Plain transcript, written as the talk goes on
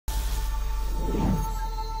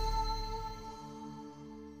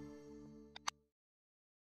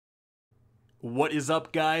What is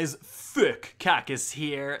up, guys? Thick Kackis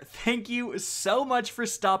here. Thank you so much for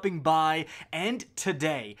stopping by, and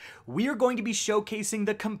today we are going to be showcasing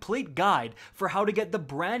the complete guide for how to get the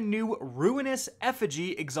brand new Ruinous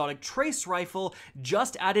Effigy Exotic Trace Rifle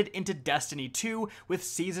just added into Destiny 2 with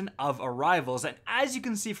Season of Arrivals. And as you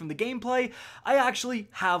can see from the gameplay, I actually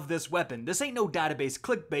have this weapon. This ain't no database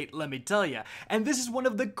clickbait, let me tell ya. And this is one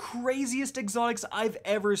of the craziest exotics I've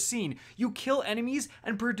ever seen. You kill enemies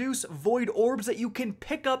and produce void orbs that you can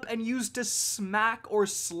pick up and use to smack or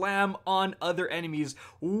slam on other enemies.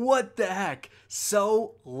 What the heck?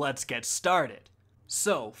 So let's get started.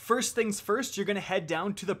 So, first things first, you're going to head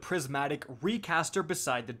down to the Prismatic Recaster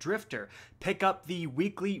beside the Drifter. Pick up the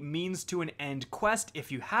weekly Means to an End quest if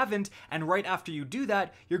you haven't, and right after you do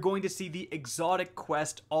that, you're going to see the Exotic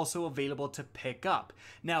quest also available to pick up.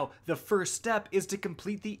 Now, the first step is to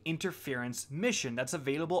complete the Interference mission that's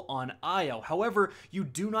available on IO. However, you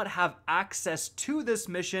do not have access to this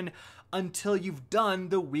mission until you've done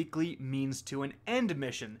the weekly Means to an End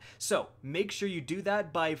mission. So, make sure you do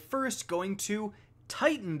that by first going to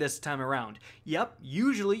Titan this time around. Yep,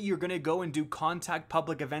 usually you're going to go and do contact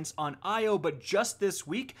public events on IO, but just this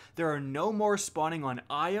week, there are no more spawning on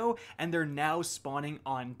IO, and they're now spawning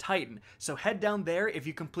on Titan. So head down there. If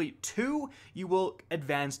you complete 2, you will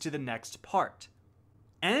advance to the next part.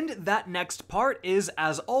 And that next part is,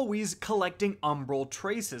 as always, collecting umbral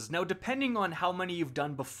traces. Now, depending on how many you've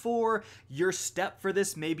done before, your step for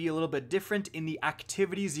this may be a little bit different in the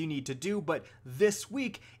activities you need to do, but this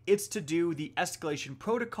week, it's to do the Escalation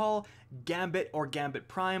Protocol, Gambit or Gambit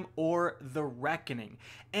Prime, or the Reckoning.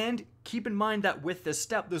 And keep in mind that with this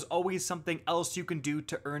step, there's always something else you can do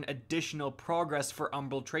to earn additional progress for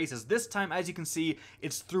umbral traces. This time, as you can see,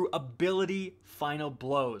 it's through ability final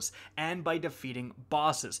blows and by defeating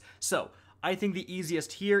bosses. So, I think the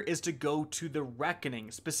easiest here is to go to the Reckoning,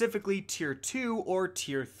 specifically Tier 2 or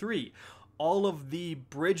Tier 3. All of the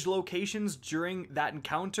bridge locations during that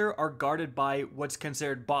encounter are guarded by what's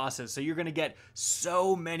considered bosses. So you're going to get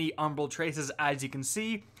so many umbral traces, as you can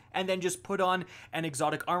see, and then just put on an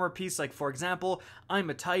exotic armor piece. Like, for example, I'm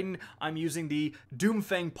a Titan, I'm using the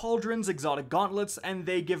Doomfang Pauldron's exotic gauntlets, and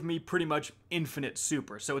they give me pretty much infinite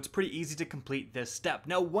super. So it's pretty easy to complete this step.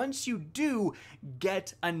 Now, once you do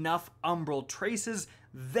get enough umbral traces,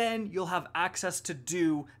 then you'll have access to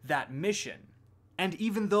do that mission. And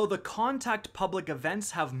even though the contact public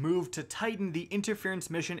events have moved to Titan, the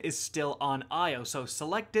Interference mission is still on IO, so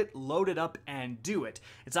select it, load it up, and do it.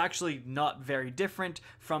 It's actually not very different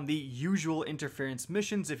from the usual Interference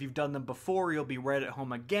missions. If you've done them before, you'll be right at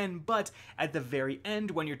home again, but at the very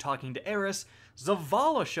end, when you're talking to Eris,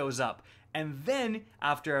 Zavala shows up. And then,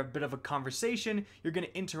 after a bit of a conversation, you're going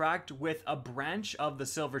to interact with a branch of the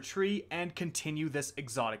Silver Tree and continue this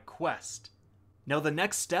exotic quest. Now, the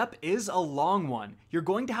next step is a long one. You're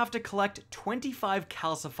going to have to collect 25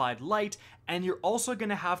 Calcified Light, and you're also going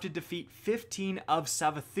to have to defeat 15 of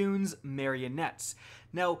Savathun's Marionettes.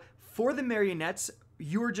 Now, for the Marionettes,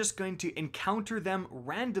 you're just going to encounter them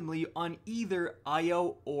randomly on either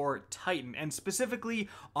IO or Titan, and specifically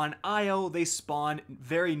on IO, they spawn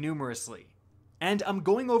very numerously. And I'm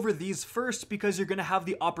going over these first because you're going to have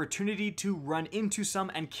the opportunity to run into some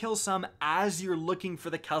and kill some as you're looking for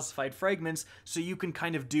the calcified fragments, so you can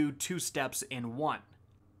kind of do 2 steps in one.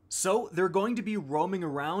 So they're going to be roaming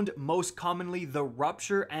around, most commonly the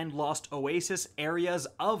Rupture and Lost Oasis areas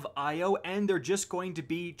of IO, and they're just going to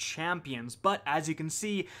be champions. But as you can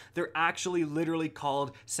see, they're actually literally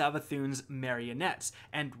called Savathun's Marionettes.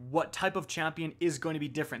 And what type of champion is going to be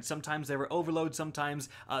different? Sometimes they were Overload, sometimes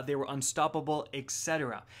they were Unstoppable,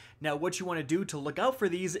 etc. Now, what you want to do to look out for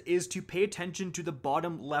these is to pay attention to the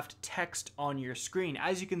bottom left text on your screen.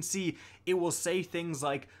 As you can see, it will say things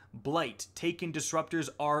like Blight, Taken Disruptors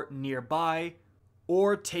are nearby,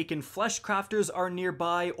 or Taken Fleshcrafters are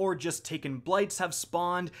nearby, or just Taken Blights have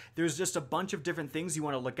spawned. There's just a bunch of different things you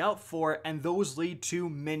want to look out for, and those lead to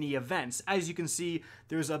mini events. As you can see,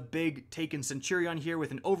 there's a big Taken Centurion here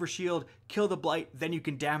with an overshield. Kill the Blight, then you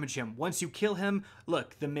can damage him. Once you kill him,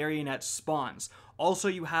 look, the Marionette spawns. Also,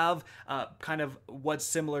 you have kind of what's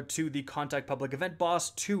similar to the Contact Public Event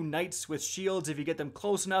boss, 2 Knights with shields. If you get them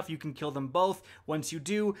close enough, you can kill them both. Once you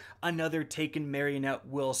do, another Taken Marionette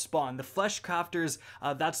will spawn. The Fleshcrafters,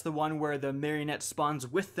 that's the one where the Marionette spawns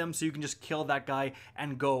with them, so you can just kill that guy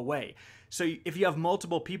and go away. So if you have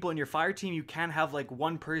multiple people in your fire team, you can have like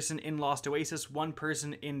one person in Lost Oasis, one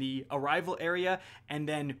person in the arrival area, and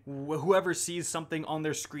then whoever sees something on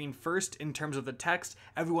their screen first in terms of the text,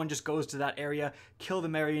 everyone just goes to that area, kill the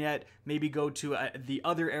marionette, maybe go to the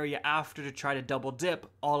other area after to try to double dip,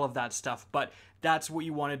 all of that stuff. But that's what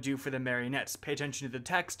you want to do for the marionettes. Pay attention to the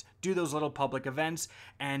text, do those little public events,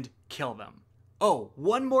 and kill them. Oh,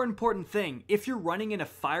 one more important thing. If you're running in a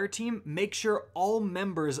fire team, make sure all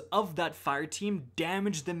members of that fire team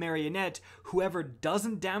damage the marionette. Whoever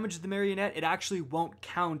doesn't damage the marionette, it actually won't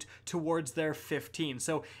count towards their 15.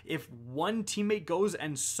 So if one teammate goes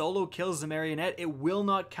and solo kills the marionette, it will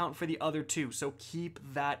not count for the other two. So keep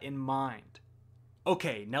that in mind.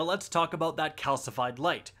 Okay, now let's talk about that calcified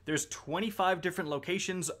light. There's 25 different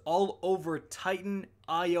locations all over Titan,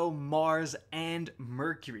 Io, Mars, and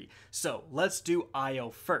Mercury. So let's do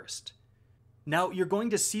Io first. Now, you're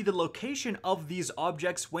going to see the location of these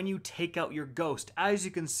objects when you take out your ghost. As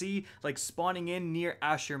you can see, like spawning in near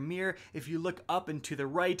Asher Mir, if you look up and to the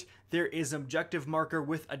right, there is an objective marker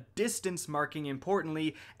with a distance marking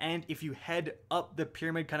importantly, and if you head up the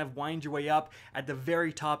pyramid, kind of wind your way up, at the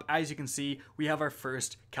very top, as you can see, we have our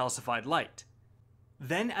first calcified light.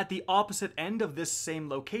 Then at the opposite end of this same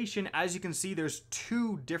location, as you can see, there's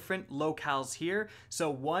two different locales here.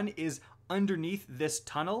 So one is underneath this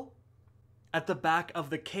tunnel, at the back of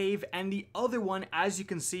the cave, and the other one, as you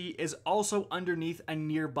can see, is also underneath a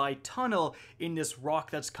nearby tunnel in this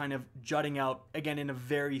rock that's kind of jutting out, again, in a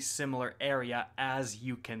very similar area, as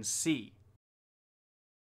you can see.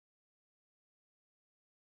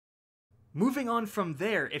 Moving on from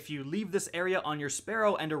there, if you leave this area on your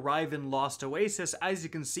Sparrow and arrive in Lost Oasis, as you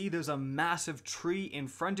can see, there's a massive tree in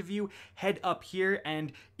front of you. Head up here,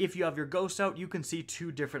 and if you have your ghost out, you can see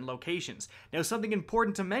two different locations. Now, something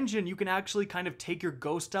important to mention, you can actually kind of take your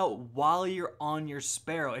ghost out while you're on your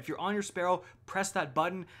Sparrow. If you're on your Sparrow, press that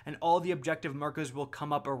button, and all the objective markers will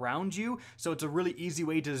come up around you. So it's a really easy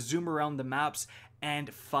way to zoom around the maps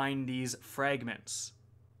and find these fragments.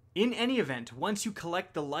 In any event, once you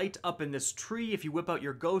collect the light up in this tree, if you whip out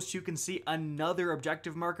your ghost, you can see another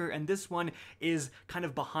objective marker, and this one is kind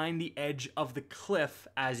of behind the edge of the cliff,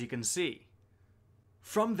 as you can see.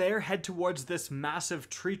 From there, head towards this massive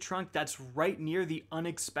tree trunk that's right near the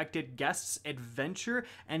Unexpected Guests adventure,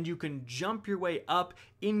 and you can jump your way up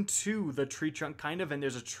into the tree trunk kind of, and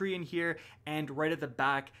there's a tree in here, and right at the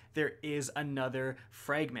back there is another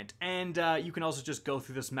fragment. And you can also just go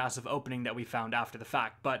through this massive opening that we found after the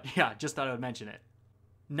fact, but yeah, just thought I would mention it.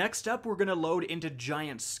 Next up, we're going to load into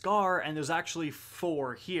Giant Scar, and there's actually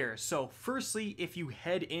 4 here. So firstly, if you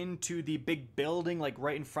head into the big building, like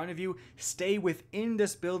right in front of you, stay within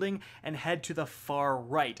this building and head to the far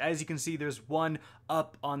right. As you can see, there's one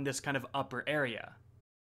up on this kind of upper area.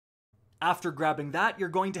 After grabbing that, you're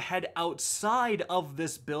going to head outside of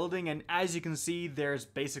this building, and as you can see, there's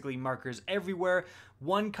basically markers everywhere.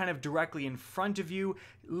 One kind of directly in front of you,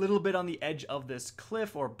 a little bit on the edge of this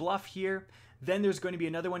cliff or bluff here. Then there's going to be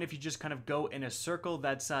another one if you just kind of go in a circle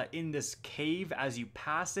that's in this cave as you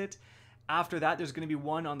pass it. After that, there's going to be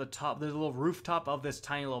one on the top, the little rooftop of this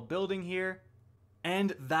tiny little building here.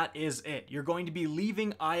 And that is it. You're going to be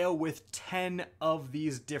leaving Io with 10 of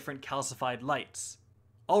these different calcified lights.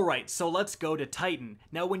 Alright, so let's go to Titan.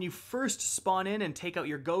 Now when you first spawn in and take out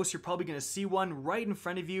your ghost, you're probably going to see one right in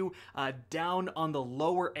front of you down on the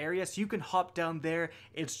lower area, so you can hop down there.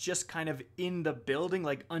 It's just kind of in the building,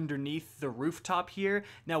 like underneath the rooftop here.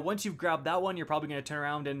 Now once you've grabbed that one, you're probably going to turn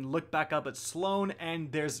around and look back up at Sloan, and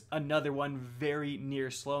there's another one very near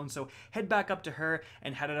Sloan. So head back up to her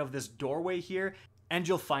and head out of this doorway here, and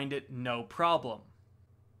you'll find it no problem.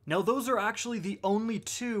 Now those are actually the only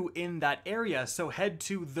 2 in that area, so head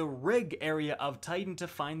to the rig area of Titan to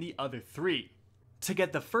find the other 3. To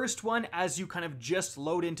get the first one, as you kind of just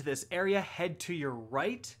load into this area, head to your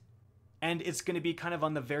right, and it's going to be kind of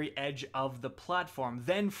on the very edge of the platform.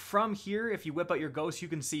 Then from here, if you whip out your ghost, you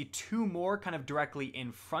can see 2 more kind of directly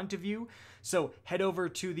in front of you. So head over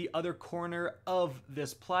to the other corner of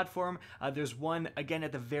this platform. There's one again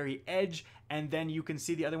at the very edge, and then you can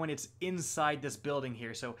see the other one. It's inside this building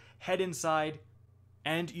here. So head inside,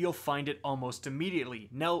 and you'll find it almost immediately.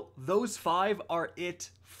 Now, those 5 are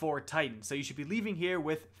it for Titan, so you should be leaving here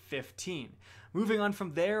with 15. Moving on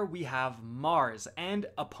from there, we have Mars, and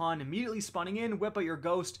upon immediately spawning in, whip out your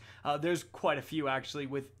ghost. There's quite a few actually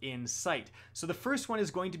within sight. So the first one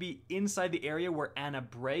is going to be inside the area where Anna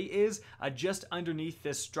Bray is, just underneath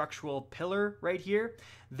this structural pillar right here.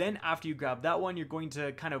 Then after you grab that one, you're going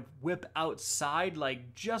to kind of whip outside,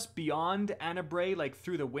 like just beyond Anna Bray, like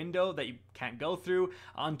through the window that you can't go through.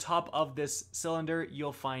 On top of this cylinder,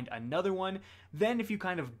 you'll find another one. Then if you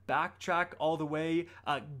kind of backtrack all the way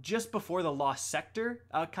just before the Lost Sector,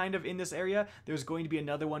 kind of in this area, there's going to be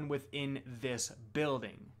another one within this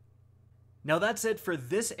building. Now that's it for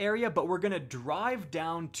this area, but we're going to drive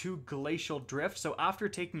down to Glacial Drift. So after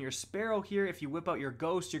taking your Sparrow here, if you whip out your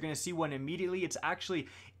Ghost, you're going to see one immediately. It's actually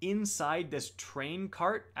inside this train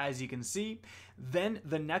cart, as you can see. Then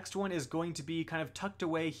the next one is going to be kind of tucked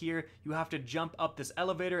away here. You have to jump up this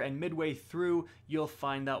elevator, and midway through, you'll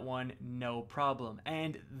find that one no problem.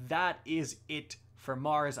 And that is it for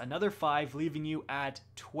Mars. Another 5, leaving you at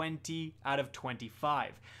 20 out of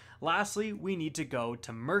 25. Lastly, we need to go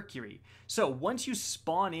to Murcury. So once you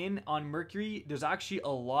spawn in on Murcury, there's actually a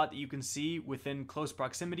lot that you can see within close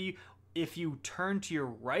proximity. If you turn to your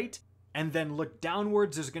right and then look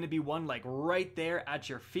downwards, there's going to be one like right there at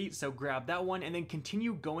your feet, so grab that one and then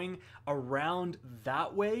continue going around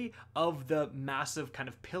that way of the massive kind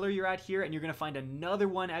of pillar you're at here, and you're going to find another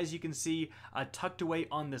one, as you can see, tucked away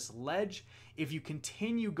on this ledge. If you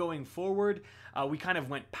continue going forward, we kind of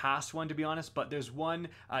went past one, to be honest, but there's one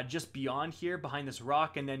just beyond here behind this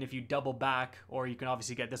rock, and then if you double back, or you can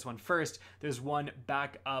obviously get this one first, there's one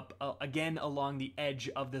back up again along the edge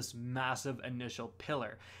of this massive initial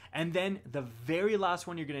pillar. And then the very last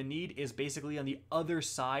one you're going to need is basically on the other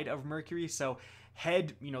side of Murcury, so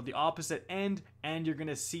head, the opposite end, and you're going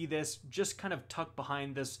to see this just kind of tucked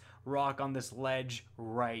behind this rock on this ledge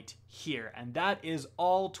right here. And that is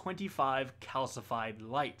all 25 calcified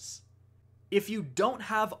lights. If you don't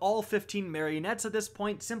have all 15 marionettes at this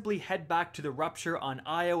point, simply head back to the Rupture on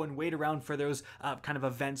Io and wait around for those kind of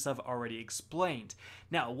events I've already explained.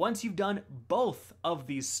 Now, once you've done both of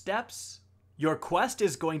these steps, your quest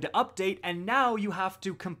is going to update, and now you have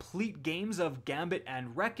to complete games of Gambit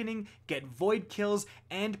and Reckoning, get void kills,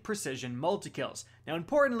 and precision multi-kills. Now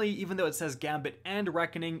importantly, even though it says Gambit and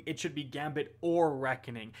Reckoning, it should be Gambit or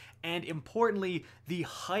Reckoning. And importantly, the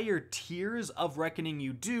higher tiers of Reckoning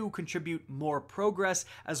you do contribute more progress,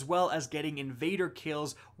 as well as getting invader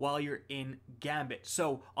kills while you're in Gambit.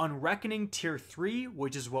 So on Reckoning Tier 3,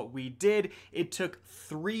 which is what we did, it took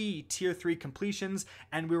 3 Tier 3 completions,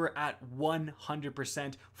 and we were at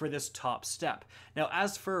 100% for this top step. Now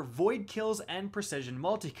as for void kills and precision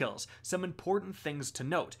multi-kills, some important things to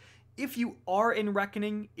note. If you are in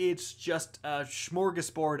Reckoning, it's just a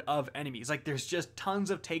smorgasbord of enemies. Like, there's just tons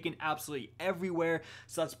of Taken absolutely everywhere,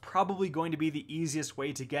 so that's probably going to be the easiest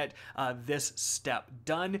way to get this step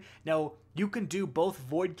done. Now, you can do both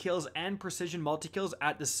void kills and precision multi-kills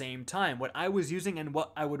at the same time. What I was using and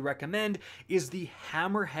what I would recommend is the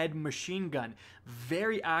Hammerhead machine gun.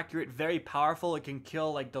 Very accurate, very powerful. It can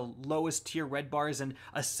kill like the lowest tier red bars in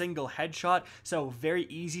a single headshot, so very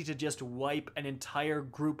easy to just wipe an entire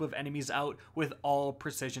group of enemies out with all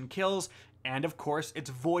precision kills. And of course, it's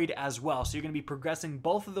void as well, so you're going to be progressing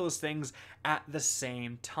both of those things at the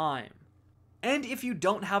same time. And if you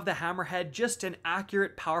don't have the Hammerhead, just an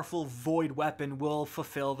accurate, powerful void weapon will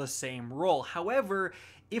fulfill the same role. However,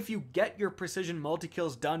 if you get your precision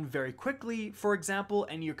multi-kills done very quickly, for example,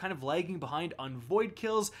 and you're kind of lagging behind on void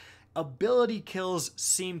kills, ability kills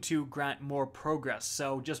seem to grant more progress.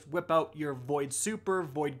 So just whip out your void super,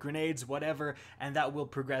 void grenades, whatever, and that will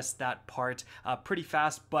progress that part pretty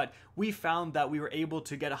fast. But we found that we were able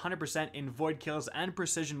to get 100% in void kills and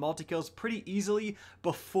precision multi-kills pretty easily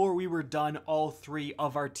before we were done all 3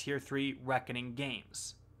 of our tier 3 Reckoning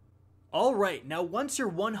games. Alright, now once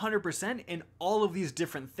you're 100% in all of these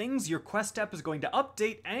different things, your quest step is going to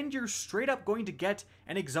update and you're straight up going to get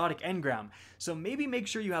an exotic engram. So maybe make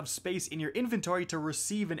sure you have space in your inventory to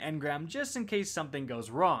receive an engram just in case something goes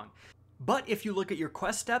wrong. But if you look at your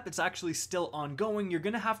quest step, it's actually still ongoing. You're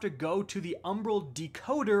going to have to go to the Umbral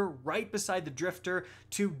decoder right beside the Drifter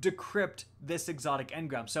to decrypt this exotic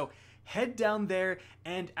engram. So head down there,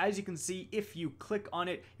 and as you can see, if you click on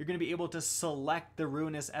it, you're going to be able to select the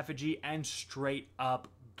Ruinous Effigy and straight up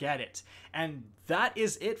get it. And that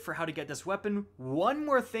is it for how to get this weapon. One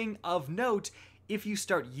more thing of note: if you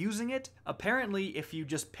start using it, apparently if you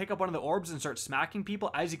just pick up one of the orbs and start smacking people,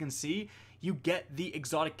 as you can see, you get the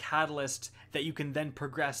exotic catalyst that you can then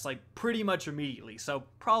progress like pretty much immediately. So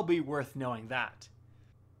probably worth knowing that.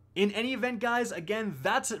 In any event, guys, again,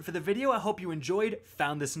 that's it for the video. I hope you enjoyed,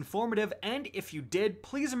 found this informative, and if you did,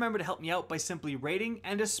 please remember to help me out by simply rating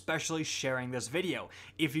and especially sharing this video.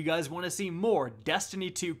 If you guys want to see more Destiny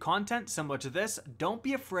 2 content similar to this, don't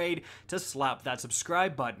be afraid to slap that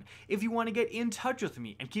subscribe button. If you want to get in touch with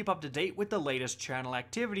me and keep up to date with the latest channel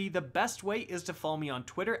activity, the best way is to follow me on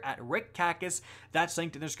Twitter at RickKackis. That's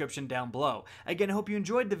linked in the description down below. Again, I hope you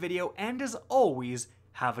enjoyed the video, and as always,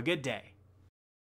 have a good day.